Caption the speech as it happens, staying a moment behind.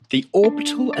The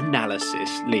orbital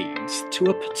analysis leads to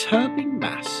a perturbing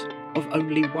mass of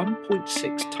only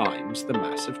 1.6 times the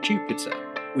mass of Jupiter.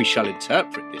 We shall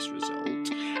interpret this result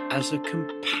as a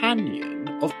companion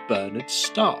of Bernard's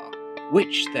star,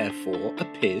 which therefore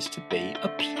appears to be a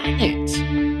planet.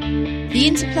 The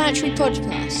Interplanetary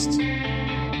Podcast.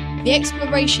 The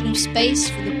exploration of space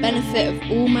for the benefit of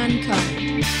all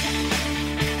mankind.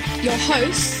 Your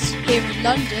hosts here in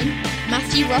London,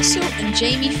 Matthew Russell and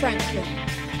Jamie Franklin.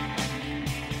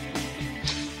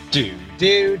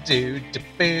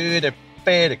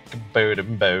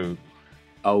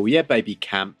 Oh yeah, baby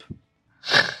camp.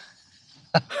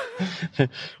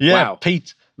 Yeah, Wow.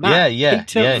 Pete. Matt, yeah.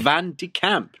 Peter Van de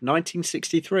Kamp,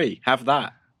 1963. Have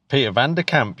that. Peter Van der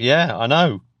Kamp. Yeah, I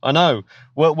know.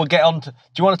 We'll get on to. Do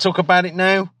you want to talk about it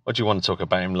now, or do you want to talk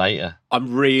about him later?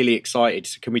 I'm really excited.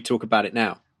 So can we talk about it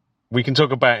now? We can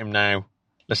talk about him now.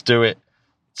 Let's do it.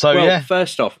 So Well, yeah,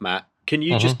 first off, Matt, can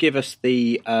you just give us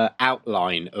the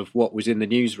outline of what was in the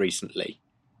news recently?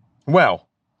 well,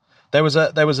 there was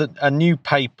a new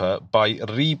paper by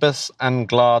Ribas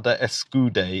Anglada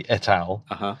Escude et al.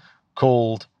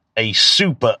 Called "A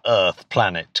Super Earth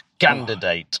Planet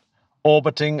Candidate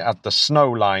Orbiting at the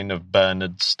Snowline of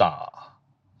Bernard's Star."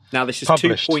 Now, this is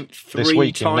Published this 2.3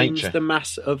 week in times Nature. the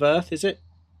mass of Earth, is it?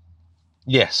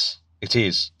 Yes, it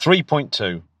is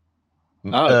 3.2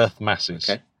 Oh, Earth masses.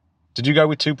 okay. Did you go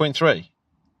with 2.3?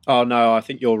 Oh, no, I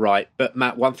think you're right. But,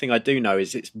 Matt, one thing I do know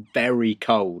is it's very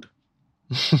cold.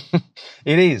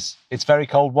 It is. It's very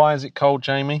cold. Why is it cold,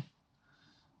 Jamie?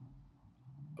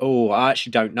 Oh, I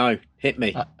actually don't know. Hit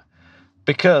me.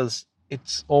 Because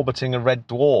it's orbiting a red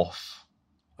dwarf.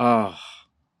 Oh,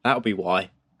 that'll be why.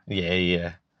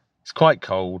 Yeah. It's quite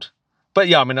cold. But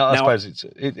yeah, I mean, I suppose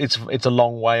it's a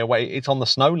long way away. It's on the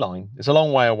snow line. It's a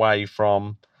long way away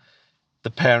from the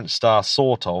parent star,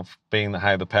 sort of, being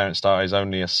how the parent star is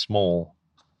only a small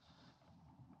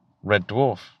red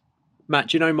dwarf. Matt,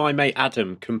 do you know my mate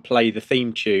Adam can play the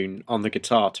theme tune on the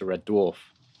guitar to Red Dwarf?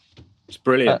 It's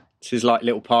brilliant. It's his like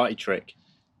little party trick.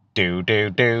 Do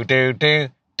do do do do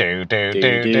do do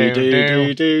Do, do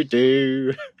do do.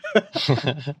 do.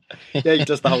 Yeah, he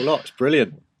does the whole lot. It's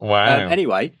brilliant. Wow.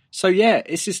 Anyway, so yeah,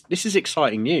 this is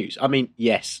exciting news. I mean,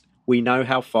 yes, we know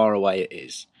how far away it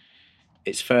is.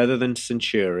 It's further than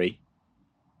Centauri,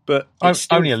 but it's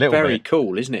still only a little very bit.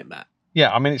 cool, isn't it, Matt?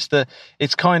 Yeah, I mean,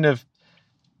 it's kind of,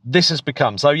 this has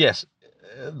become, so yes,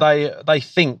 they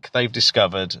think they've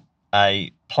discovered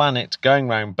a planet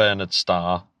going around Bernard's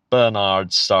star,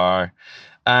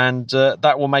 and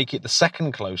that will make it the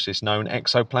second closest known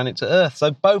exoplanet to Earth. So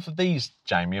both of these,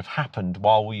 Jamie, have happened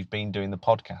while we've been doing the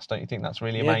podcast. Don't you think that's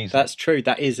really amazing? That's true.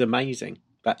 That is amazing.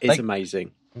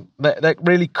 Amazing. There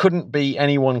really couldn't be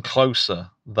anyone closer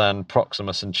than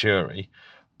Proxima Centauri,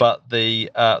 but the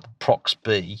Prox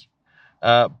B.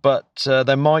 But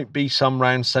there might be some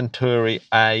round Centauri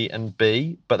A and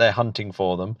B, but they're hunting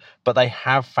for them. But they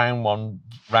have found one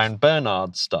round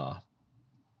Bernard's star.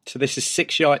 So this is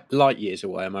 6 light years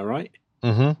away, am I right?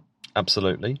 Mm-hmm.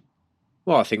 Absolutely.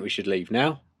 Well, I think we should leave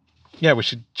now. Yeah, we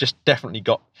should just definitely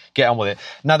get on with it.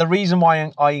 Now, the reason why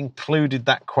I included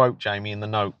that quote, Jamie, in the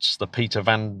notes, the Peter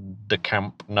Van der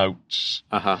Kamp notes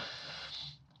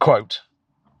quote,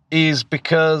 is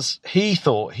because he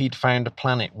thought he'd found a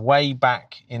planet way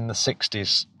back in the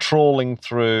 60s, trawling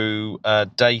through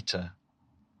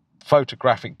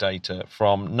photographic data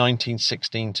from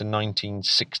 1916 to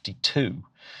 1962.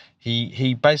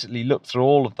 He basically looked through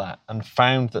all of that and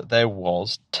found that there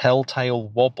was telltale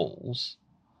wobbles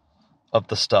of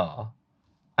the star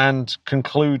and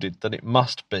concluded that it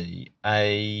must be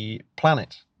a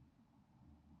planet.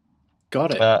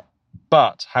 Got it.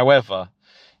 But, however,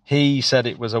 he said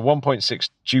it was a 1.6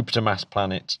 Jupiter mass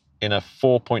planet in a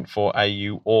 4.4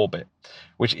 AU orbit,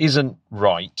 which isn't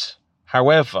right.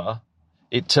 However,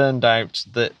 it turned out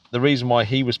that the reason why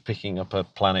he was picking up a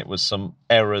planet was some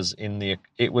errors in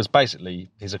it was basically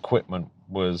his equipment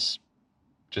was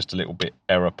just a little bit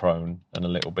error prone and a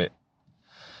little bit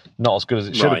not as good as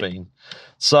it should have been.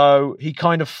 So he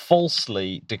kind of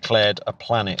falsely declared a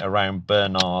planet around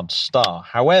Bernard's star.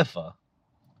 However,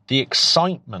 the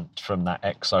excitement from that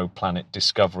exoplanet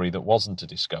discovery that wasn't a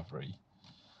discovery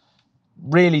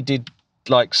really did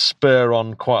spur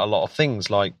on quite a lot of things,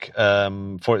 like,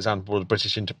 for example, the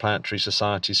British Interplanetary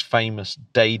Society's famous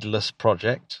Daedalus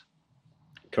project.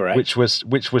 Correct.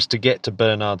 Which was to get to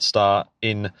Bernard's star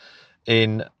in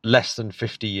less than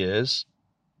 50 years.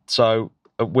 So,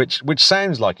 which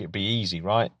sounds like it'd be easy,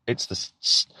 right? It's the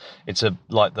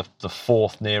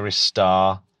fourth nearest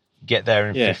star. Get there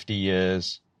in 50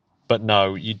 years, but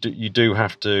no, you do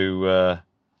have to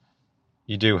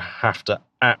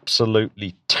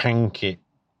absolutely tank it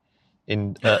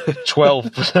in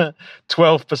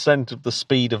 12% of the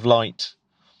speed of light.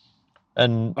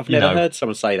 And I've never heard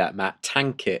someone say that, Matt.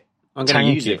 Tank it. I'm going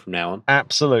to use it from now on.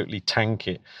 Absolutely tank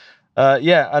it.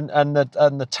 And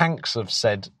the tanks have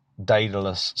said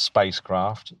Daedalus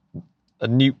spacecraft, a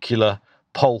nuclear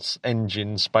pulse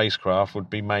engine spacecraft, would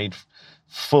be made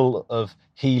full of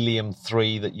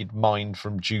helium-3 that you'd mined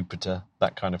from Jupiter,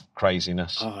 that kind of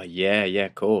craziness. Oh, yeah,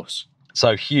 of course.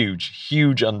 So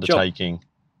huge undertaking.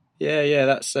 Yeah,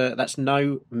 that's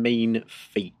no mean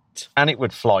feat. And it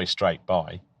would fly straight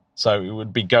by. So it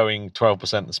would be going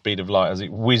 12% the speed of light as it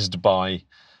whizzed by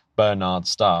Bernard's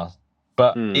star.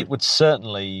 But it would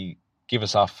certainly give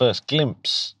us our first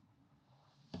glimpse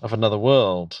of another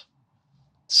world.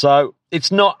 So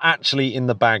it's not actually in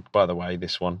the bag, by the way,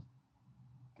 this one.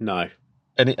 No.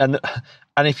 And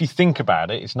if you think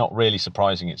about it, it's not really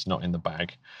surprising it's not in the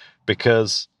bag,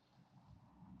 because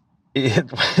I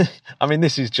mean,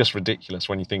 this is just ridiculous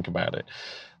when you think about it.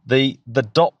 The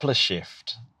Doppler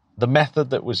shift, the method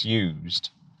that was used,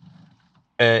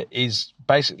 is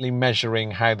basically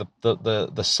measuring how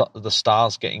the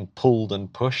star's getting pulled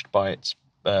and pushed by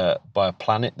a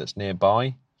planet that's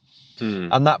nearby,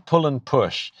 and that pull and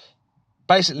push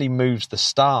basically moves the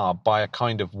star by a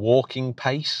kind of walking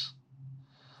pace.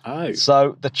 Oh.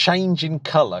 So the change in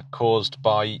colour caused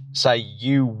by, say,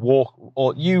 you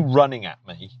running at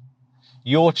me,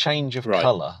 your change of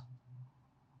colour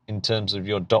in terms of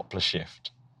your Doppler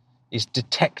shift is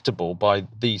detectable by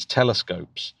these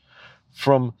telescopes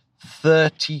from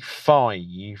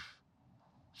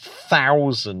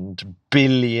 35,000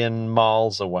 billion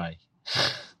miles away.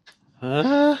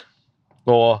 Huh?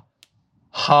 Or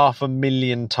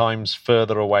 500,000 times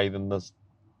further away than the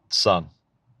sun.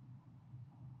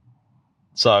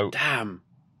 So, damn.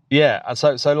 Yeah,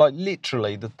 so like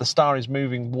literally the star is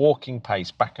moving walking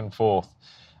pace back and forth,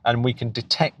 and we can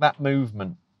detect that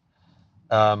movement.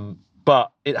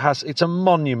 But it's a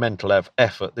monumental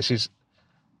effort. This is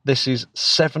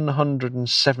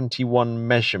 771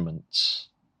 measurements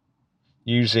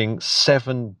using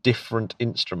 7 different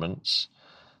instruments.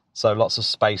 So lots of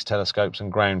space telescopes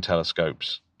and ground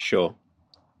telescopes. Sure.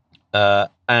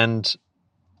 And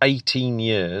 18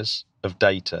 years of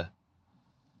data.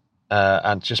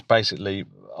 And just basically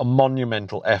a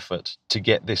monumental effort to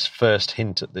get this first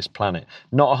hint at this planet.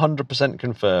 Not 100%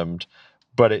 confirmed,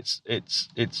 but it's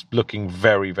looking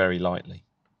very, very likely.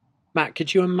 Matt,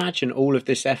 could you imagine all of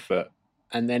this effort,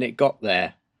 and then it got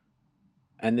there,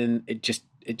 and then it just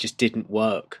didn't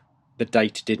work? The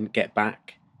data didn't get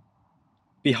back.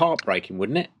 Be heartbreaking,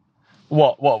 wouldn't it?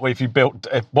 What if you built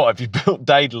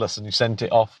Daedalus and you sent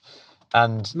it off?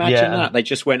 And imagine that they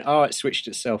just went, it switched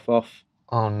itself off.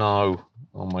 Oh no!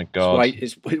 Oh my God!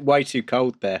 It's way too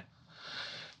cold there.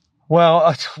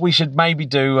 Well, we should maybe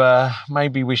do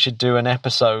an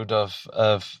episode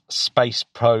of space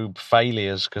probe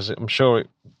failures, because I'm sure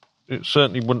it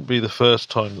certainly wouldn't be the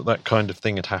first time that kind of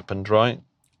thing had happened, right?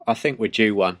 I think we're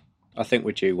due one.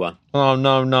 Oh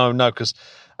no! Because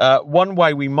one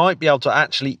way we might be able to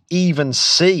actually even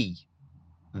see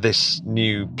this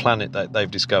new planet that they've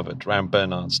discovered around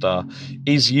Bernard's star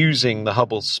is using the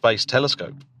Hubble Space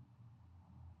Telescope.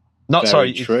 Not not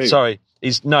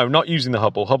using the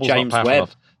Hubble. Hubble's James not powerful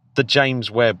enough. The James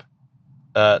Webb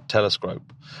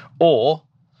telescope, or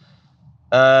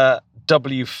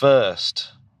WFIRST,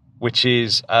 which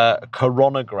is a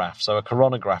coronagraph. So a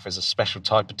coronagraph is a special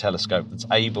type of telescope that's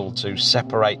able to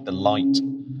separate the light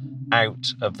out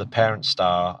of the parent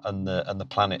star and the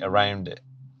planet around it.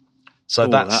 So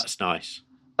that's nice.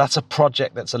 That's a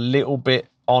project that's a little bit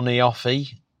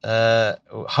on-y-offy.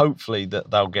 Hopefully that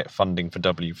they'll get funding for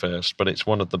WFIRST, but it's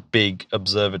one of the big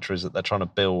observatories that they're trying to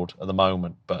build at the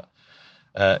moment. But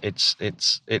it's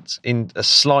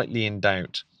slightly in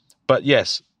doubt. But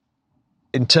yes,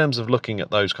 in terms of looking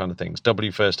at those kind of things,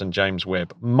 WFIRST and James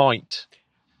Webb might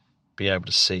be able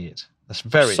to see it. That's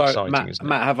very exciting, isn't it?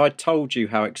 Matt, have I told you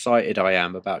how excited I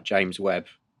am about James Webb?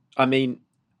 I mean,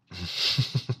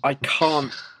 I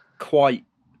can't quite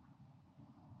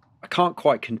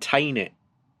contain it.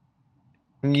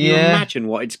 Can you imagine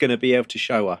what it's going to be able to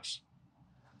show us?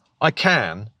 I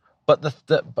can, but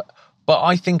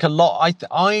I think a lot.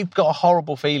 I've got a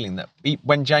horrible feeling that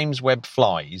when James Webb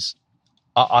flies,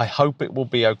 I hope it will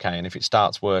be okay, and if it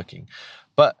starts working.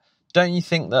 But don't you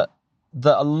think that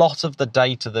a lot of the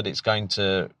data that it's going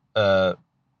to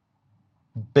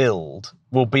build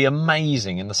will be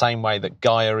amazing in the same way that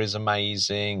Gaia is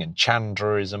amazing and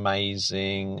Chandra is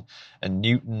amazing and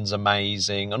Newton's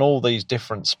amazing and all these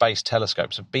different space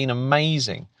telescopes have been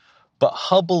amazing, but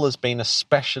Hubble has been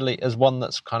especially as one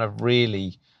that's kind of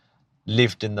really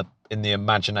lived in the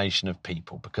imagination of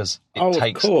people, because it Of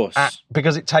takes course.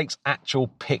 because it takes actual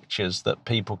pictures that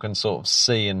people can sort of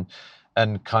see and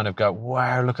kind of go,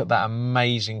 wow, look at that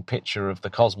amazing picture of the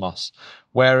cosmos.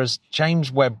 Whereas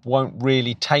James Webb won't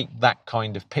really take that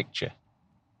kind of picture.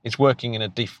 It's working in a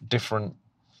different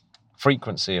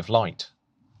frequency of light.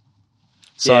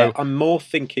 So yeah, I'm more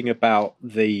thinking about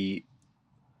the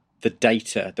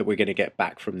data that we're going to get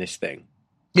back from this thing.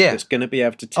 yeah, That's going to be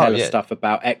able to tell us yeah. stuff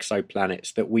about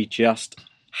exoplanets that we just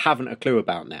haven't a clue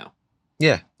about now.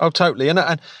 Yeah, oh, totally. And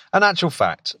an actual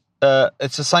fact,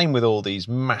 it's the same with all these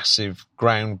massive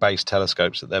ground-based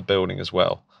telescopes that they're building as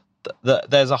well.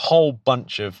 There's a whole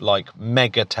bunch of like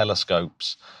mega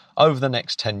telescopes over the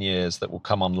next 10 years that will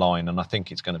come online, and I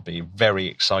think it's going to be a very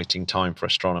exciting time for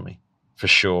astronomy, for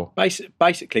sure.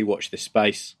 Basically, watch this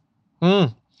space.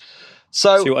 So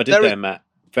See what I did there, Matt?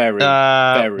 Very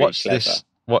watch clever.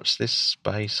 Watch this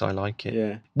space. I like it.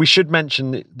 Yeah. We should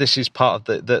mention that this is part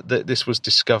of this was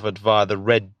discovered via the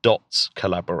Red Dots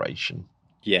collaboration.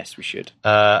 Yes, we should.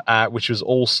 Which was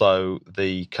also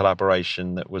the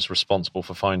collaboration that was responsible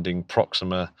for finding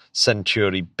Proxima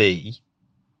Centauri b.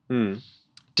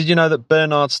 Did you know that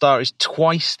Bernard's star is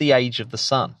twice the age of the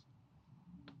Sun?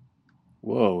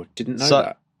 Whoa, didn't know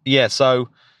that. Yeah, so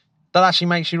that actually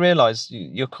makes you realise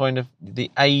you're kind of the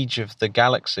age of the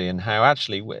galaxy, and how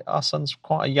actually our Sun's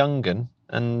quite a young un,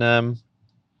 and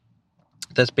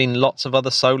there's been lots of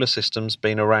other solar systems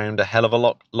been around a hell of a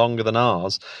lot longer than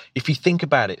ours. If you think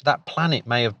about it, that planet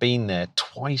may have been there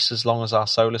twice as long as our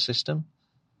solar system.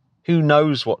 Who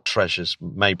knows what treasures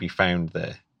may be found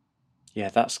there? Yeah,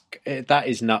 that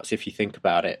is nuts if you think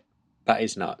about it. That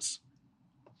is nuts.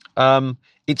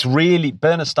 It's really,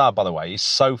 Bernard's star, by the way, is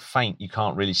so faint you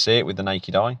can't really see it with the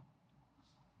naked eye.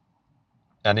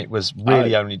 And it was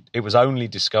really only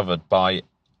discovered by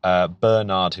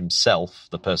Bernard himself,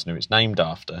 the person who it's named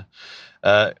after,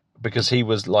 because he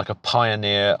was like a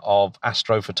pioneer of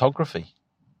astrophotography.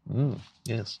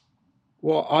 Yes.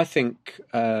 Well, I think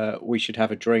we should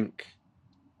have a drink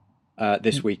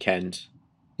this weekend.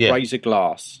 Yeah. Raise a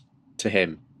glass to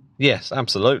him. Yes,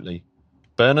 absolutely.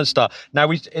 Bernard star.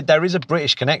 Now, there is a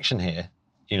British connection here,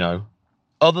 you know,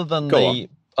 other than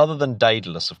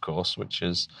Daedalus, of course, which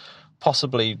is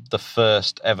possibly the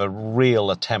first ever real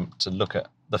attempt to look at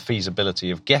the feasibility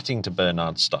of getting to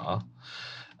Bernard's star.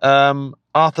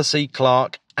 Arthur C.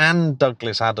 Clarke and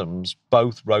Douglas Adams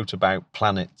both wrote about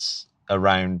planets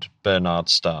around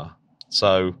Bernard's star.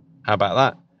 So how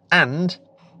about that?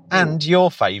 And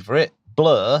your favourite,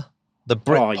 Blur, the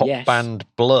Britpop band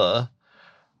Blur,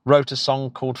 wrote a song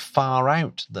called Far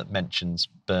Out that mentions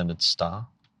Bernard's star.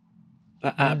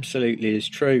 That absolutely is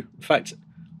true. In fact,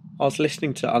 I was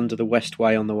listening to Under the West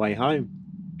Way on the way home.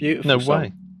 Beautiful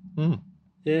song. way.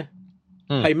 Yeah.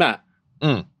 Hey, Matt.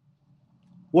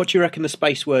 What do you reckon the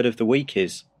space word of the week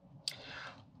is?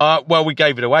 Well, we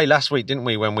gave it away last week, didn't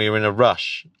we, when we were in a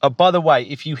rush? By the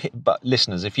way,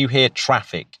 listeners, if you hear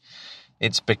traffic,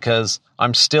 it's because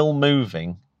I'm still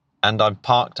moving and I'm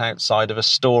parked outside of a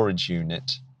storage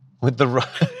unit with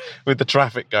the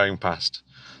traffic going past.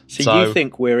 So you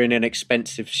think we're in an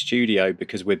expensive studio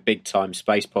because we're big-time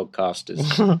space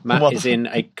podcasters. Matt is in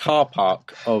a car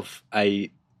park of a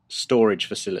storage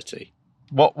facility.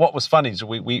 What was funny is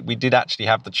we did actually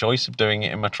have the choice of doing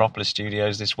it in Metropolis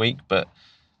Studios this week, but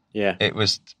it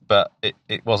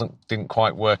didn't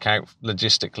quite work out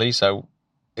logistically, so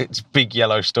it's big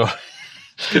yellow storage.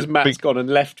 Because Matt's gone and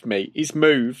left me. He's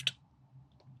moved.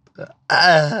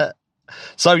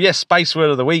 So, yes, space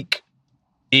word of the week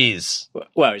is...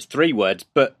 Well, it's 3 words,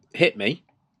 but hit me.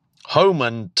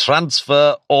 Hohmann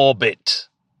Transfer Orbit.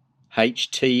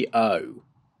 HTO.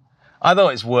 I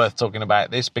thought it's worth talking about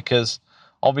this because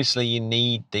obviously you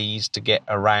need these to get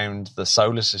around the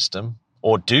solar system.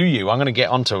 Or do you? I'm going to get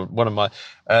onto one of my...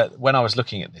 when I was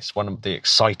looking at this, one of the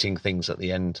exciting things at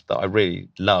the end that I really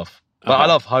love... But I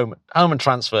love Hohmann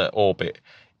Transfer Orbit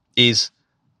is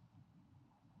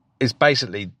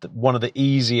basically one of the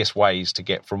easiest ways to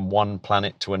get from one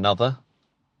planet to another.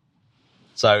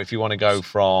 So if you want to go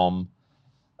from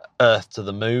Earth to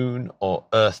the Moon or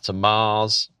Earth to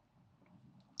Mars,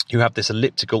 you have this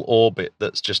elliptical orbit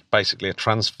that's just basically a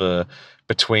transfer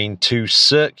between 2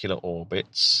 circular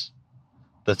orbits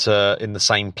that are in the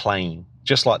same plane,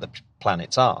 just like the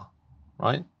planets are,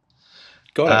 right?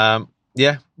 Got it.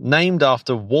 Yeah, named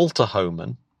after Walter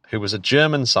Hohmann, who was a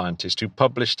German scientist who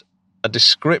published a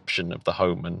description of the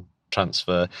Hohmann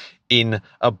transfer in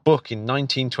a book in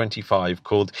 1925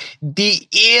 called Die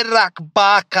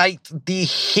Erreichbarkeit der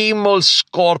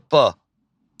Himmelskörper.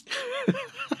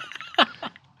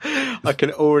 I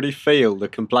can already feel the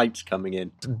complaints coming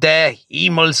in. Der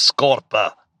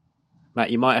Himmelskorper.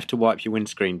 Matt, you might have to wipe your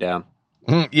windscreen down.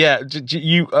 Yeah,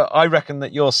 I reckon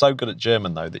that you're so good at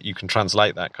German, though, that you can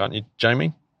translate that, can't you,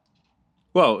 Jamie?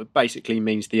 Well, it basically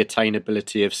means the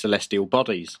attainability of celestial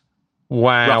bodies.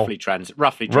 Wow. Roughly translated.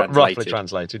 Roughly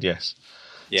translated, yes.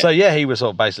 Yeah. So yeah, he was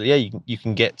sort of basically you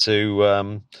can get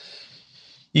to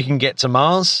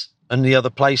Mars and the other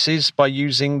places by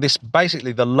using this,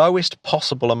 basically the lowest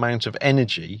possible amount of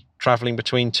energy traveling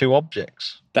between two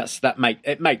objects.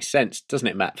 It makes sense, doesn't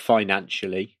it, Matt?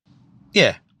 Financially.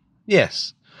 Yeah.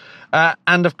 Yes.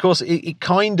 And of course, it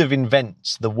kind of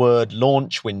invents the word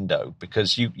launch window,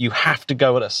 because you have to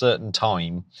go at a certain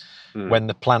time when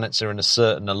the planets are in a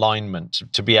certain alignment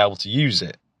to be able to use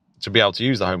it, to be able to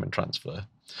use the Hohmann transfer.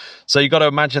 So you've got to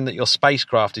imagine that your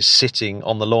spacecraft is sitting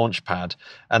on the launch pad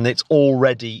and it's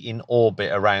already in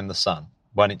orbit around the sun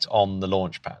when it's on the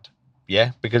launch pad.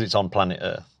 Yeah, because it's on planet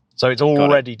Earth. So it's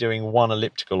already doing one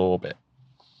elliptical orbit.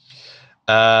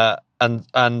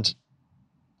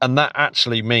 And that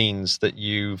actually means that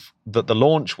that the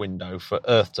launch window for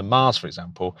Earth to Mars, for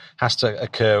example, has to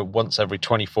occur once every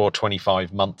 24,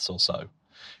 25 months or so,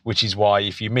 which is why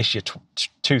if you miss your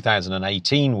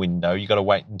 2018 window, you've got to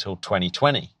wait until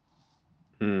 2020.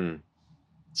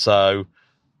 So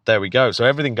there we go. So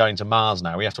everything going to Mars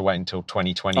now, we have to wait until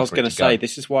 2020. I was going to say,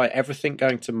 this is why everything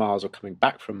going to Mars or coming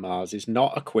back from Mars is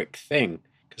not a quick thing,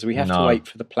 because we have to wait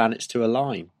for the planets to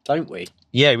align, don't we?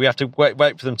 Yeah, we have to wait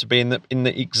for them to be in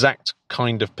the exact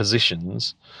kind of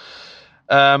positions.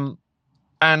 And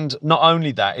not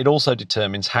only that, it also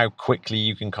determines how quickly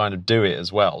you can kind of do it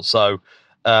as well. So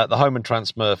the Hohmann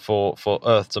transfer for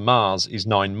Earth to Mars is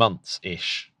 9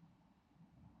 months-ish.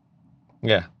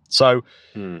 Yeah. So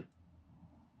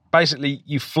basically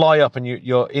you fly up and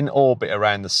you're in orbit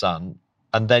around the sun,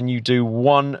 and then you do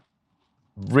one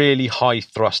really high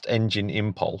thrust engine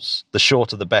impulse, the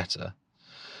shorter the better,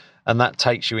 and that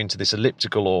takes you into this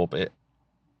elliptical orbit,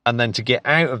 and then to get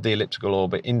out of the elliptical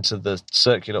orbit into the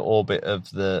circular orbit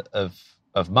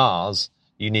of Mars,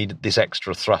 you need this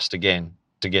extra thrust again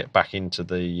to get back into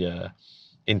the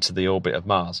orbit of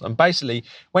Mars. And basically,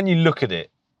 when you look at it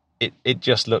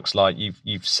just looks like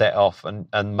you've set off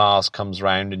and Mars comes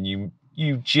round and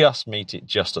you just meet it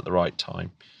just at the right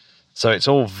time. So it's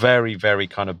all very, very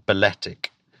kind of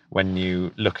balletic when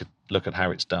you look at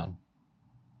how it's done.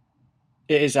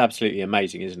 It is absolutely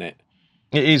amazing, isn't it?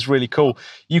 It is really cool.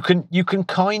 You can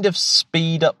kind of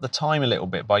speed up the time a little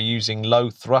bit by using low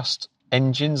thrust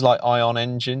engines like ion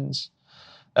engines,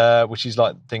 which is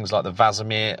like things like the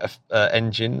Vasimir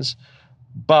engines.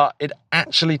 But it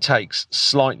actually takes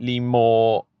slightly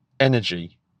more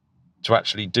energy to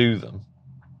actually do them.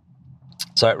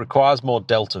 So it requires more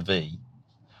delta V.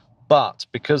 But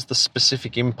because the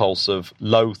specific impulse of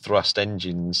low thrust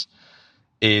engines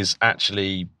is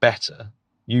actually better,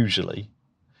 usually,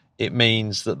 it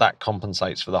means that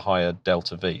compensates for the higher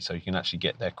delta V. So you can actually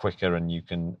get there quicker and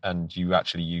you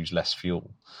actually use less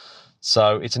fuel.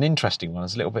 So it's an interesting one.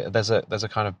 There's a little bit, there's a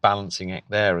kind of balancing act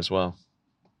there as well.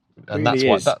 And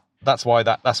really that's why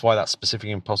that specific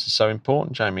impulse is so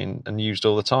important, Jamie, and used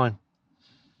all the time.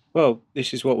 Well,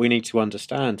 this is what we need to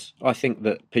understand. I think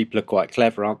that people are quite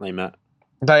clever, aren't they, Matt?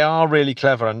 They are really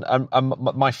clever. And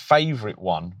my favourite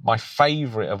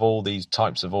of all these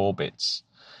types of orbits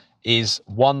is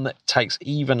one that takes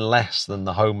even less than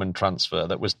the Hohmann transfer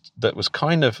that was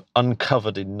kind of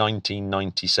uncovered in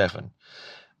 1997.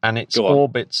 And it's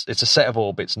a set of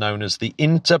orbits known as the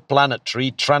Interplanetary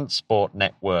Transport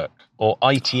Network, or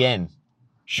ITN.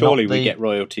 Surely we get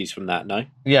royalties from that, no?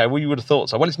 Yeah, well, you would have thought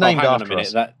so. Well, it's named after on a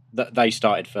minute. us. That they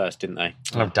started first, didn't they?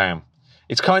 Oh, damn.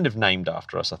 It's kind of named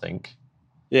after us, I think.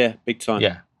 Yeah, big time.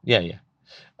 Yeah.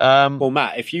 Well,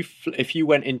 Matt, if you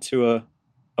went into a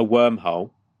wormhole,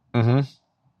 and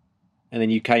then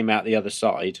you came out the other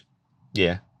side,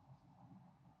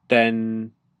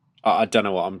 then I don't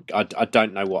know I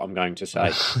don't know what I'm going to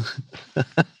say.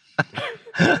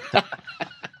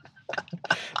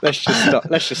 Let's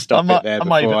just stop it there. I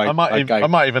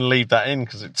might even leave that in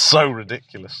because it's so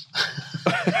ridiculous.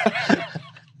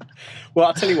 Well,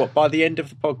 I'll tell you what. By the end of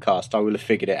the podcast, I will have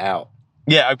figured it out.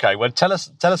 Yeah. Okay. Well, tell us,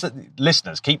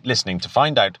 listeners, keep listening to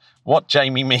find out what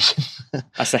Jamie means.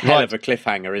 That's a hell of a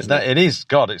cliffhanger, isn't it? It is.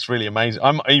 God, it's really amazing.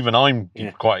 I'm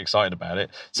quite excited about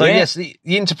it. So yes, the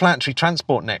Interplanetary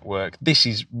Transport Network. This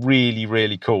is really,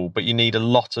 really cool, but you need a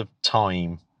lot of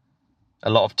time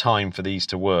for these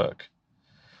to work.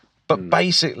 But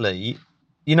basically,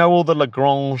 you know all the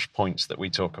Lagrange points that we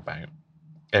talk about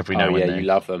every now and then. You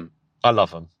love them. I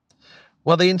love them.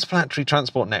 Well, the Interplanetary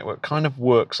Transport Network kind of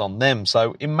works on them.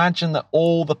 So imagine that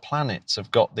all the planets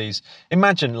have got these...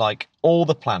 Imagine, like, all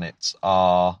the planets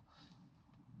are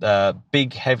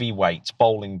big, heavy weights,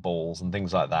 bowling balls and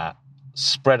things like that,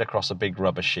 spread across a big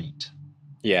rubber sheet.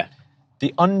 Yeah.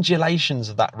 The undulations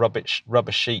of that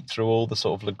rubber sheet through all the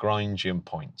sort of Lagrangian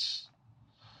points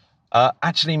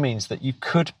actually means that you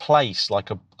could place, like,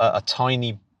 a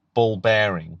tiny ball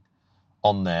bearing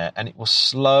on there, and it will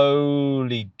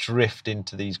slowly drift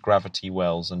into these gravity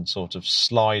wells and sort of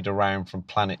slide around from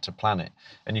planet to planet.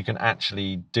 And you can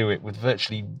actually do it with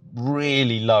virtually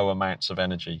really low amounts of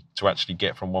energy to actually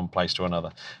get from one place to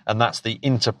another. And that's the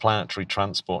Interplanetary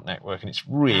Transport Network, and it's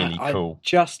really cool. I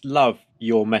just love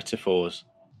your metaphors.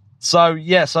 So,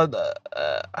 yeah,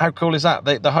 how cool is that?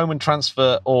 The Hohmann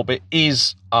Transfer Orbit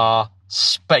is our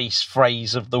space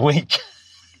phrase of the week.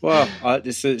 Well,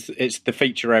 it's the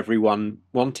feature everyone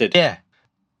wanted. Yeah.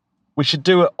 We should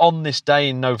do it on this day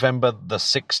in November the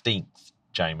 16th,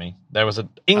 Jamie. There was an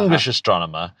English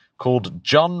astronomer called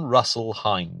John Russell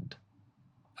Hind.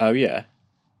 Oh, yeah.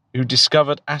 Who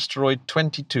discovered asteroid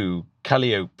 22,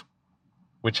 Calliope,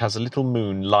 which has a little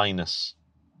moon, Linus.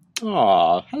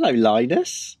 Oh, hello,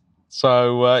 Linus.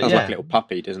 So, sounds like a little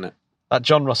puppy, doesn't it? That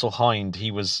John Russell Hind, he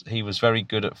was very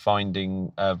good at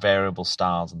finding variable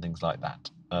stars and things like that.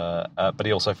 But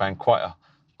he also found quite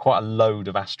a load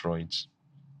of asteroids.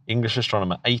 English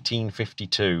astronomer,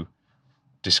 1852,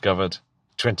 discovered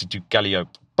 22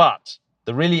 Calliope. But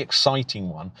the really exciting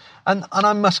one, and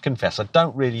I must confess, I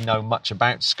don't really know much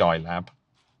about Skylab,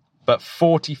 but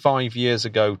 45 years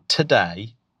ago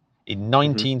today, in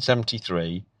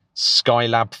 1973,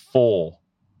 Skylab 4.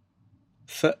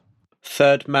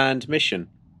 Third manned mission.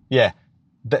 Yeah.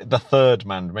 The third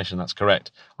manned mission, that's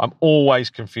correct. I'm always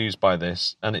confused by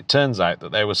this, and it turns out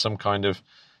that there was some kind of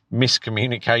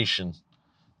miscommunication,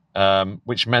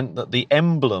 which meant that the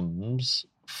emblems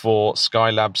for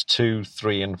Skylabs 2,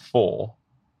 3, and 4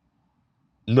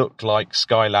 look like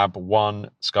Skylab 1,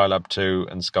 Skylab 2,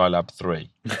 and Skylab 3.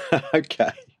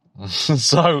 Okay.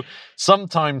 So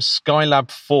sometimes Skylab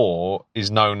 4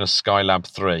 is known as Skylab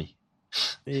 3.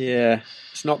 Yeah,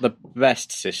 it's not the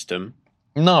best system.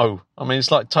 No, I mean, it's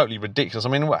like totally ridiculous. I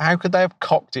mean, how could they have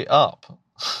cocked it up?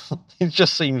 It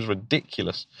just seems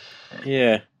ridiculous.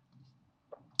 Yeah.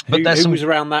 But who was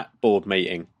around that board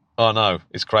meeting? Oh, no,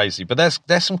 it's crazy. But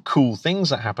there's some cool things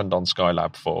that happened on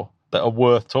Skylab 4 that are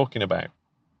worth talking about.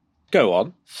 Go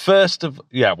on. First of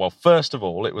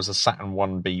all, it was a Saturn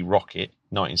 1B rocket,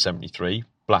 1973,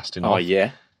 blasting off. Oh,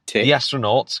 yeah. The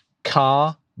astronauts,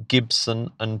 Carr, Gibson,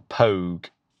 and Pogue.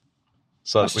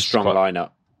 So that's a strong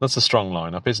lineup. That's a strong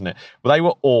lineup, isn't it?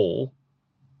 Well,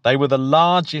 they were the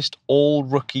largest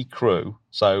all-rookie crew,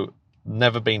 so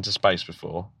never been to space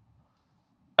before,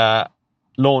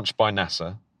 launched by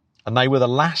NASA, and they were the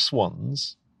last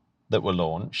ones that were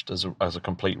launched as a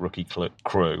complete rookie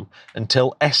crew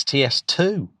until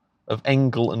STS-2 of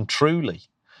Engel and Truly,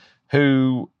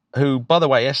 who, by the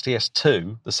way,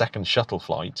 STS-2, the second shuttle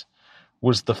flight,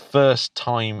 was the first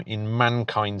time in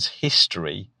mankind's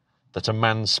history that a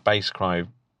manned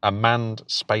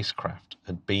spacecraft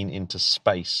had been into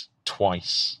space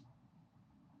twice.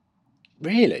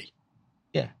 Really?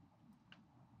 Yeah.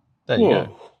 There you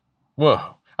go.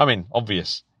 Whoa. I mean,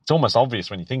 obvious. It's almost obvious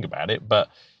when you think about it, but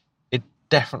it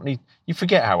definitely... You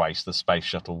forget how ace the space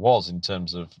shuttle was in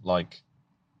terms of, like,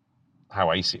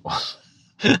 how ace it was.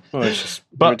 Well, it's just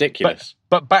ridiculous.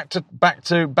 But back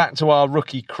to our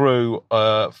rookie crew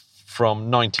from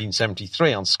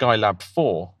 1973 on Skylab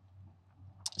 4.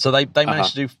 So they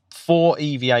managed to do four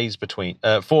EVAs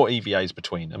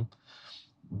between them,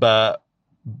 but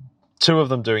two of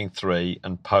them doing 3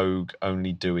 and Pogue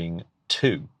only doing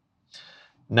 2.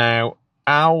 Now,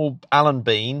 Alan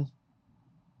Bean,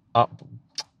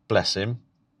 bless him,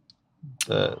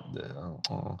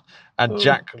 and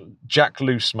Jack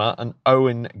Loosma and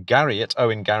Owen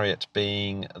Garriott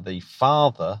being the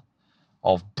father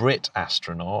of Brit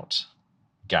astronaut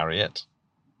Garriott.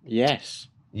 Yes.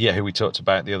 Yeah, who we talked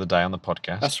about the other day on the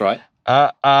podcast. That's right.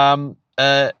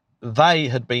 They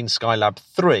had been Skylab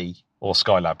 3, or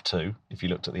Skylab 2, if you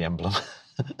looked at the emblem.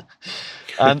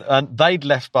 and they'd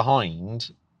left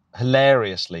behind,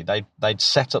 hilariously, they'd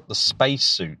set up the space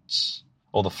suits,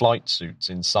 or the flight suits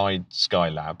inside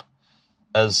Skylab,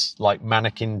 as like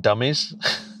mannequin dummies.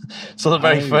 So the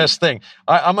very first thing,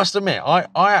 I must admit, I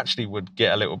actually would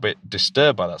get a little bit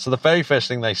disturbed by that. So the very first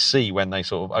thing they see when they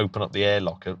sort of open up the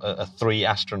airlock are 3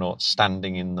 astronauts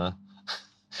standing in the...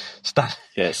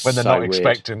 when they're not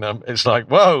expecting them. It's like,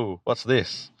 whoa, what's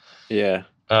this? Yeah.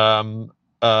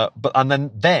 But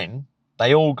then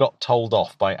they all got told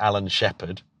off by Alan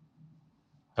Shepard,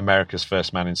 America's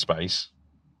First Man in Space.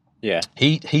 Yeah.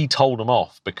 He told them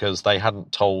off because they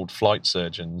hadn't told flight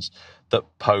surgeons that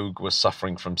Pogue was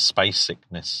suffering from space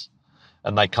sickness,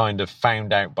 and they kind of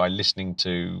found out by listening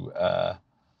to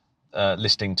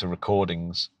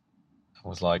recordings. I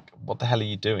was like, "What the hell are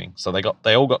you doing?" So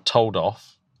they all got told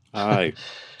off. Oh,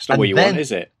 it's not what you want,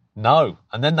 is it? No,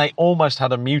 and then they almost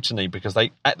had a mutiny because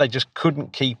they just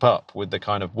couldn't keep up with the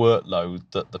kind of workload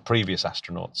that the previous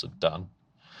astronauts had done.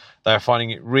 They were finding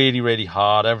it really, really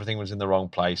hard. Everything was in the wrong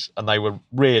place, and they were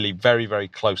really very, very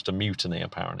close to mutiny.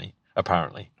 Apparently.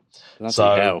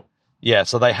 Bloody hell. Yeah,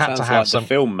 so they had Sounds to have like some the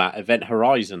film, Matt, Event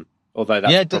Horizon. Although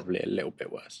that's probably a little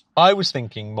bit worse. I was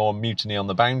thinking more Mutiny on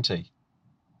the Bounty.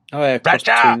 Oh yeah, cross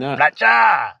between that.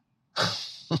 Blatcha!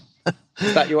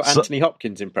 Is that your Anthony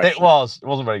Hopkins impression? It was. It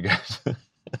wasn't very good.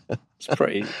 It's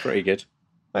pretty good.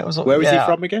 Where was he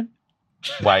from again?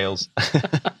 Wales.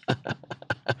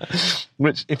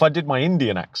 Which, if I did my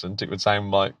Indian accent, it would sound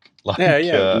like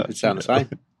it would sound the same.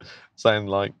 Sound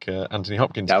like Anthony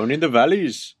Hopkins. Down in the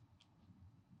valleys.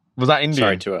 Was that Indian?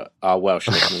 Sorry to our Welsh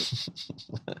listeners.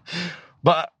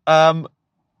 But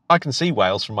I can see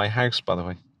Wales from my house, by the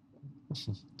way.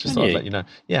 Just thought I'd let you know.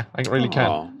 Yeah, I really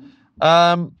can.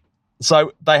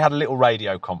 So they had a little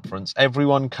radio conference.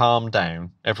 Everyone calmed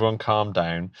down.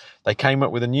 They came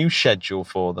up with a new schedule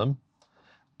for them.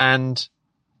 And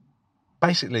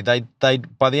basically, they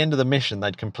by the end of the mission,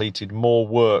 they'd completed more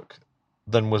work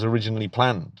than was originally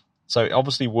planned. So it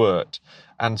obviously worked.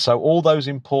 And so all those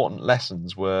important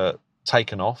lessons were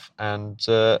taken off and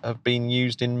have been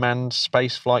used in manned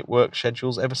space flight work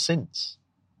schedules ever since.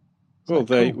 Well,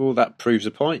 that proves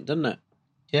a point, doesn't it?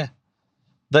 Yeah.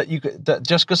 That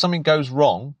just because something goes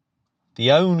wrong,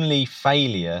 the only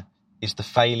failure is the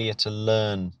failure to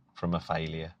learn from a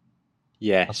failure.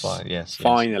 Yes. That's why, yes.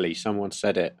 Finally, someone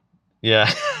said it.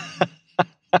 Yeah.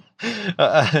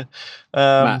 Matt,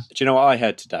 do you know what I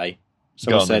heard today?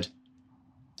 Someone said,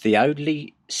 the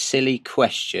only silly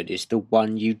question is the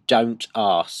one you don't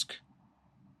ask.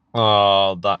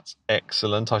 Oh, that's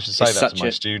excellent. I should say that to my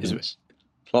students.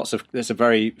 It's a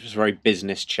very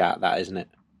business chat, that, isn't it?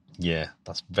 Yeah,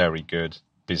 that's very good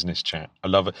business chat. I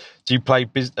love it. Do you play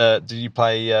business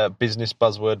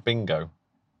buzzword bingo?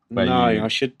 No, I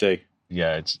should do.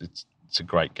 Yeah, it's a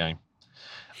great game.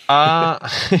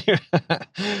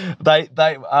 They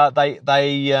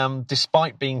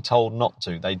despite being told not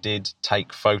to, they did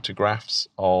take photographs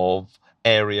of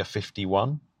Area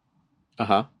 51.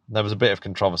 Uh-huh. There was a bit of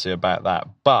controversy about that,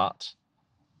 but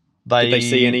did they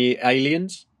see any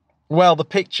aliens? Well, the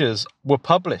pictures were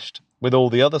published with all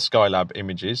the other Skylab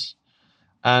images,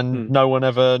 and no one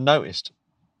ever noticed.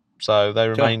 So they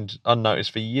remained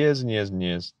unnoticed for years and years and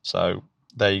years. So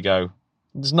there you go.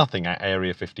 There's nothing at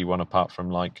Area 51 apart from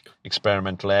like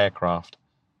experimental aircraft.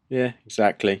 Yeah,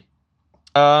 exactly.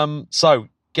 So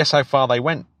guess how far they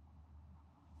went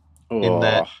in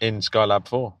Skylab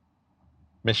 4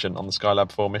 mission, on the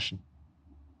Skylab 4 mission?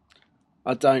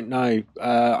 I don't know.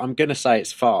 I'm going to say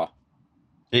it's far.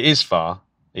 It is far.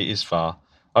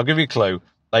 I'll give you a clue.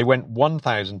 They went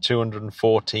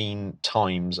 1,214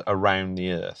 times around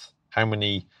the Earth. How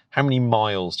many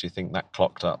miles do you think that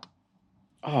clocked up?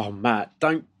 Oh, Matt,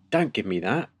 don't give me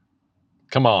that.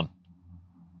 Come on.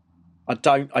 I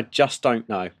just don't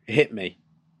know. Hit me.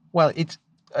 Well, it's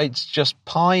just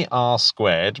pi r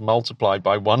squared multiplied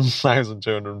by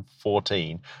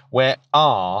 1,214, where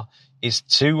r is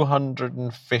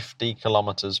 250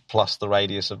 kilometers plus the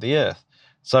radius of the Earth.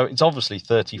 So it's obviously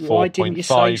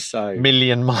 34.5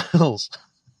 million miles.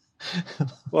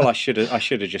 Well, I should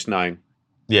have just known.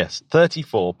 Yes,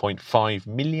 34.5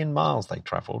 million miles they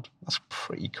travelled. That's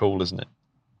pretty cool, isn't it?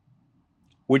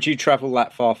 Would you travel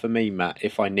that far for me, Matt,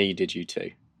 if I needed you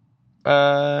to?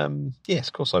 Yes,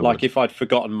 of course I would. Like if I'd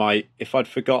forgotten my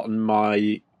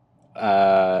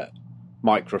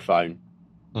microphone,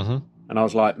 and I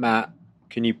was like, Matt,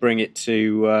 can you bring it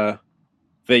to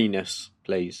Venus,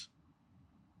 please?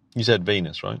 You said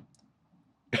Venus, right?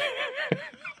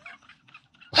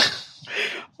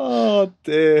 Oh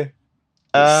dear.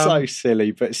 It's so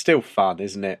silly, but it's still fun,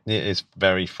 isn't it? It is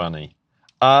very funny.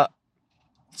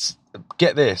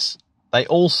 Get this. They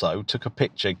also took a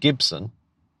picture, Gibson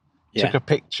took a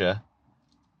picture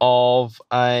of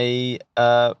they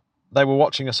were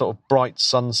watching a sort of bright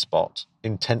sunspot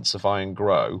intensify and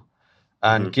grow,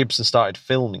 and Gibson started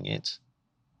filming it,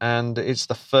 and it's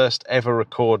the first ever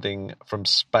recording from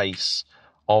space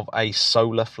of a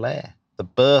solar flare, the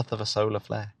birth of a solar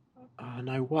flare. Oh,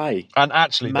 no way. And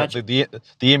actually, the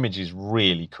image is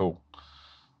really cool.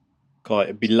 God,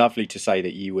 it'd be lovely to say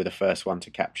that you were the first one to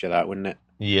capture that, wouldn't it?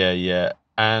 Yeah.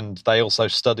 and they also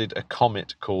studied a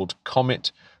comet called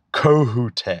Comet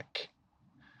Kohoutek.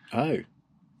 Oh,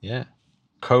 Yeah,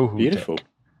 Kohoutek. beautiful.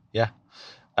 Yeah.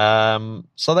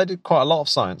 So they did quite a lot of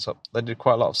science up. They did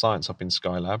quite a lot of science up in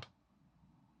Skylab,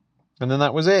 and then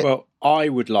that was it. Well, I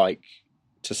would like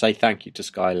to say thank you to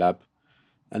Skylab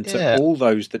and to Yeah. all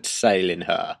those that sail in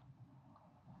her.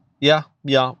 Yeah,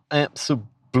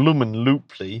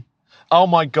 absolutely. Oh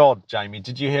my God, Jamie,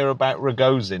 did you hear about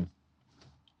Rogozin?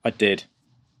 I did.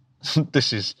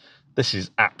 This is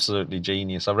absolutely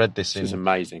genius. I read this This is in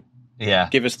amazing. yeah.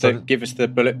 Give us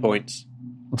the bullet points.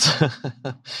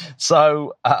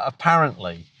 So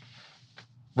apparently,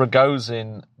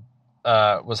 Rogozin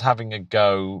was having a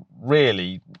go.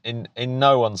 Really, in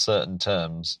no uncertain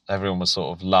terms, everyone was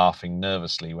sort of laughing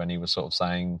nervously when he was sort of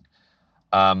saying,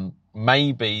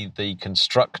 maybe the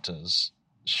constructors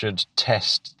should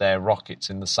test their rockets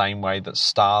in the same way that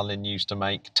Stalin used to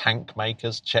make tank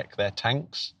makers check their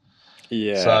tanks.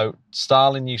 Yeah. So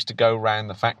Stalin used to go round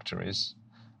the factories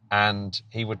and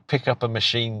he would pick up a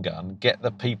machine gun, get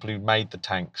the people who made the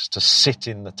tanks to sit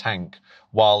in the tank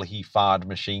while he fired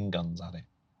machine guns at it.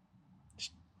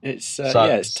 It's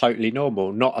it's totally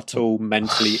normal. Not at all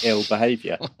mentally ill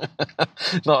behaviour.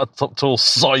 Not at all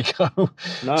psycho.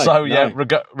 No. So, no.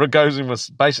 Rogozin was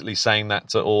basically saying that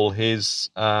to all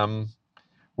his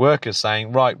workers,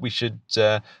 saying, right, we should,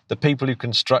 the people who are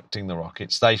constructing the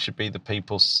rockets, they should be the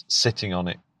people sitting on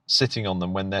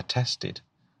them when they're tested.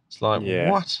 It's like,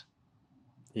 Yeah. what?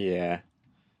 Yeah.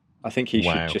 I think he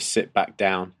Wow. should just sit back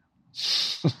down.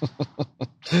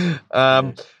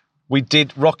 We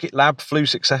did Rocket Lab flew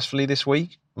successfully this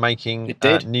week, making It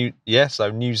did?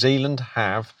 So New Zealand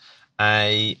have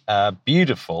a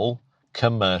beautiful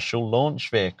commercial launch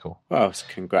vehicle. Well,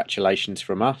 congratulations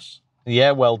from us.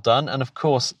 Yeah, well done. And of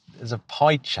course, there's a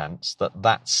high chance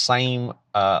that same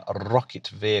rocket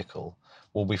vehicle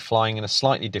will be flying in a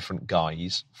slightly different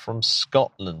guise from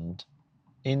Scotland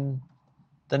in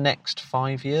the next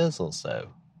 5 years or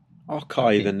so.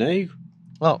 Okay, the new.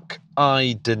 Look,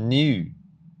 I dunno.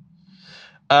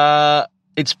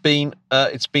 It's been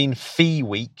Phi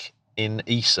Week in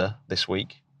ESA this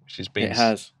week, which has been It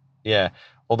has. yeah.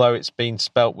 Although it's been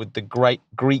spelt with the great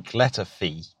Greek letter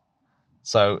Phi,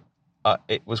 so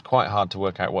it was quite hard to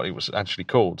work out what it was actually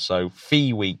called. So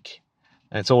Phi Week,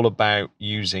 and it's all about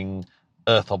using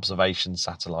Earth observation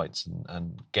satellites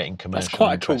and getting commercial. That's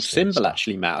quite a cool interest in symbol, stuff.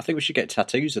 actually, Matt. I think we should get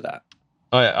tattoos of that.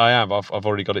 I have. I've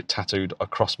already got it tattooed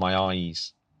across my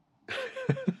eyes.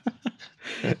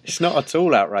 It's not at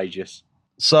all outrageous.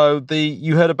 So did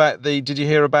you hear about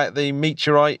the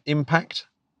meteorite impact?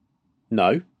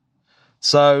 No.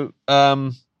 So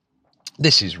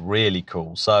this is really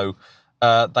cool. So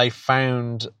they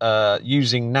found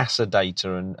using NASA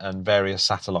data and various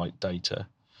satellite data,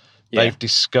 Yeah. they've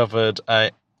discovered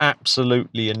a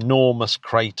absolutely enormous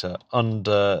crater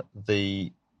under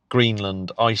the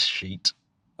Greenland ice sheet.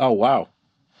 Oh, wow.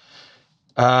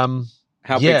 How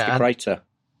big's the crater?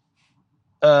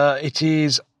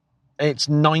 It's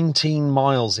 19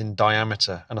 miles in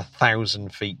diameter and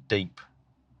 1,000 feet deep.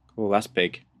 Oh, that's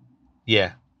big.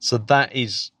 Yeah, so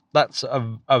that's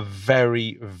a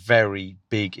very, very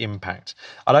big impact.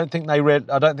 I don't think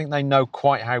they know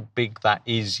quite how big that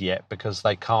is yet, because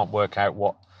they can't work out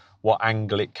what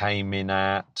angle it came in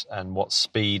at and what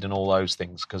speed and all those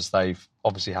things, because they've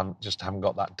obviously haven't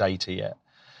got that data yet.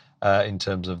 In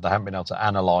terms of they haven't been able to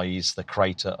analyse the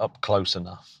crater up close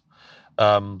enough.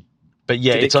 But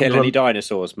yeah, Did it kill any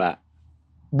dinosaurs, Matt?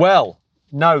 Well,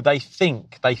 no, they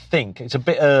think it's a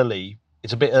bit early.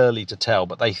 It's a bit early to tell,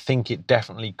 but they think it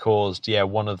definitely caused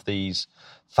one of these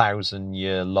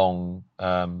 1,000-year-long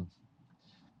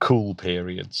cool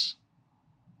periods.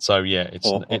 So yeah,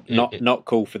 it's not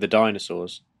cool for the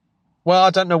dinosaurs. Well, I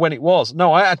don't know when it was.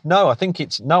 I think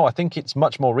it's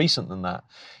much more recent than that.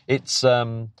 It's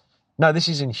this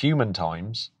is in human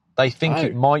times. They think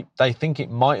it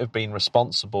might have been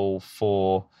responsible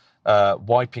for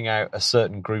wiping out a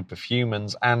certain group of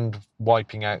humans and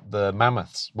wiping out the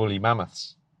woolly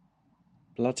mammoths.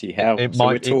 Bloody hell!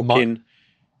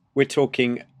 We're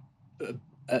talking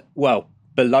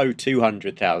below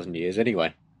 200,000 years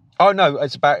anyway. Oh no,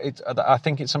 I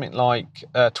think it's something like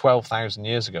 12,000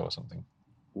 years ago or something.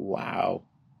 Wow.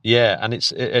 Yeah, and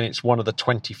it's one of the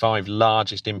 25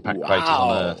 largest impact craters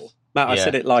on Earth. Matt, I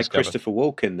said it like discovered. Christopher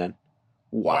Walken then.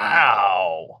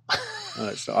 Wow.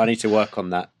 I need to work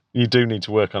on that. You do need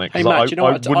to work on it. Hey, Matt, do you know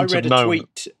what? I read a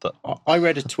tweet. That... I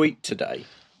read a tweet today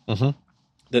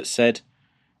that said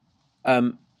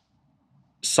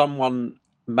someone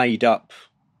made up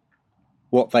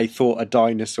what they thought a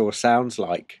dinosaur sounds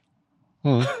like.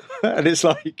 And it's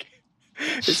like,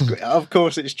 Of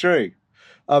course, it's true.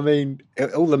 I mean,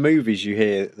 all the movies you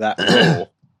hear that roar,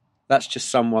 that's just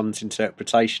someone's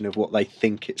interpretation of what they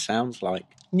think it sounds like.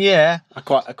 Yeah. I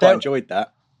quite enjoyed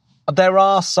that. There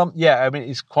are some, I mean,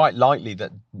 it's quite likely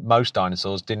that most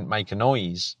dinosaurs didn't make a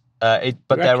noise.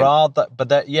 There are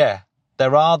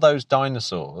those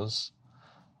dinosaurs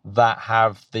that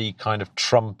have the kind of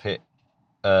trumpet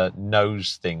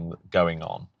nose thing going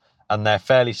on, and they're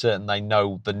fairly certain they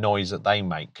know the noise that they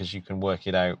make because you can work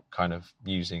it out kind of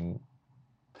using.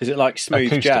 Is it like smooth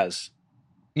acoustic jazz?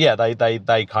 Yeah,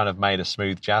 they kind of made a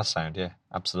smooth jazz sound. Yeah,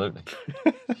 absolutely.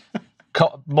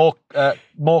 More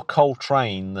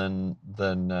Coltrane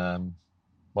than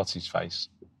what's his face?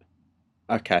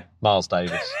 Okay, Miles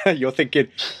Davis. You're thinking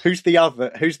who's the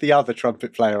other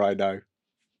trumpet player I know?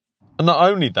 And not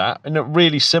only that, in a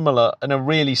really similar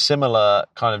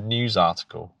kind of news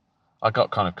article, I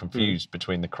got kind of confused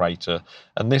between the crater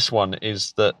and this one.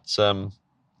 Is that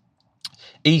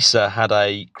ESA had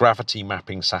a gravity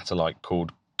mapping satellite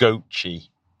called GOCE,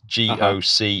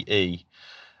 GOCE,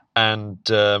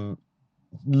 and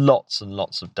lots and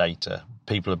lots of data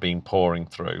people have been pouring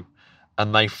through,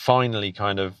 and they finally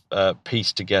kind of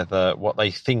pieced together what they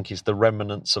think is the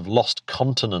remnants of lost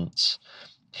continents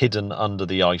hidden under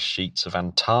the ice sheets of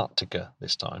Antarctica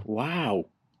this time. Wow.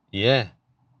 Yeah.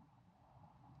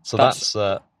 So that's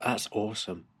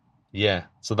awesome. Yeah.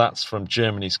 So that's from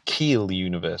Germany's Kiel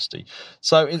University.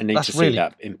 So I need to see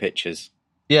that in pictures.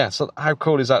 Yeah, so how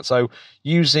cool is that? So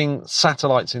using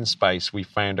satellites in space, we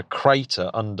found a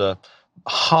crater under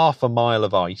half a mile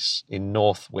of ice in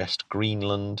northwest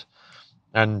Greenland,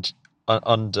 and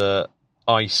under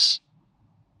ice,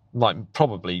 like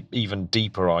probably even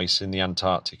deeper ice in the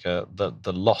Antarctica,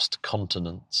 the lost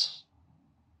continents,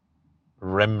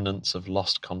 remnants of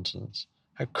lost continents.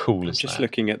 How cool is that? Just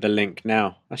looking at the link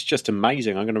now. That's just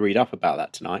amazing. I'm going to read up about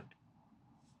that tonight.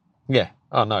 Yeah.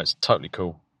 Oh, no, it's totally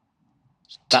cool.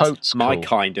 That's my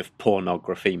kind of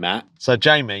pornography, Matt. So,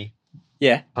 Jamie.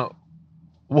 Yeah.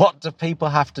 What do people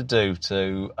have to do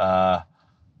to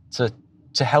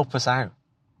help us out?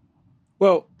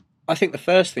 Well, I think the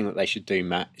first thing that they should do,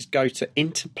 Matt, is go to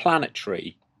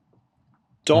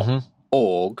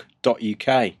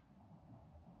interplanetary.org.uk.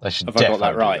 They should. Have I got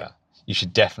that right? That. You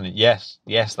should definitely. Yes,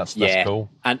 that's cool.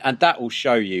 And that will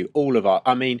show you all of our.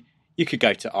 I mean, you could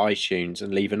go to iTunes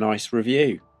and leave a nice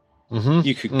review. Mm-hmm.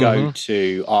 You could go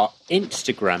to our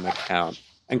Instagram account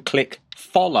and click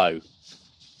follow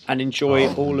and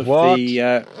enjoy all of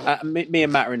the... me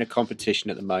and Matt are in a competition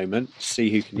at the moment to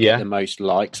see who can get the most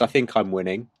likes. I think I'm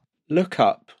winning. Look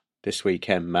up this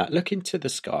weekend, Matt. Look into the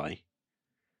sky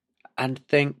and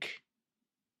think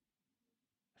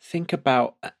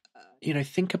about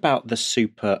the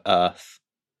super Earth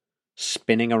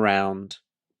spinning around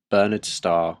Bernard's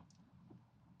star.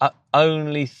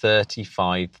 Only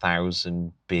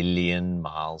 35,000 billion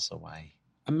miles away.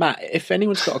 And Matt, if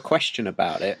anyone's got a question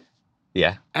about it,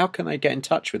 how can they get in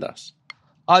touch with us?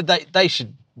 They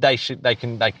can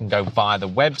go via the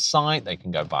website. They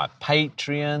can go via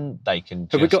Patreon. They can.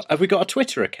 Have we got a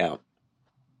Twitter account?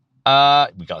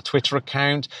 We got a Twitter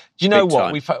account. Do you know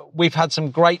what? We've had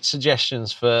some great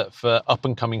suggestions for up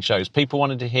and coming shows. People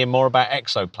wanted to hear more about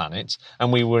exoplanets,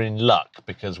 and we were in luck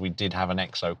because we did have an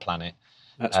exoplanet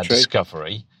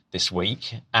discovery this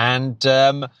week. And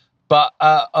but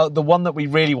the one that we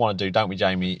really want to do, don't we,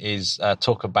 Jamie, is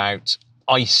talk about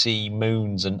icy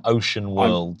moons and ocean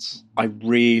worlds. I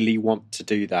really want to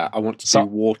do that. I want to do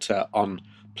water on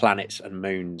planets and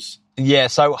moons. Yeah,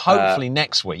 so hopefully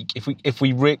next week, if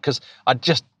we because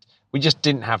we just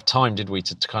didn't have time, did we,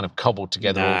 to kind of cobble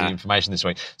together all the information this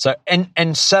week. So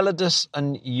Enceladus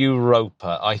and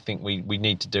Europa, I think we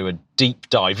need to do a deep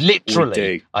dive.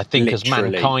 Literally, I think as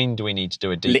mankind we need to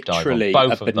do a deep dive on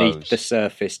both of those. Beneath the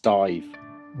surface dive.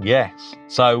 Yes,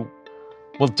 so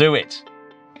we'll do it.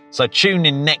 So tune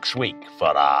in next week for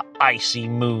our Icy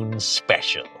Moon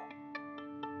special.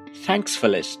 Thanks for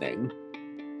listening.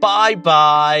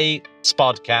 Bye-bye,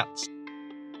 Spodcats.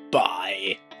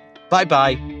 Bye.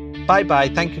 Bye-bye. Bye-bye.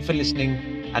 Thank you for listening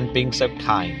and being so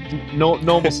kind.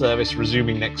 Normal service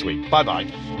resuming next week. Bye-bye.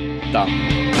 Done.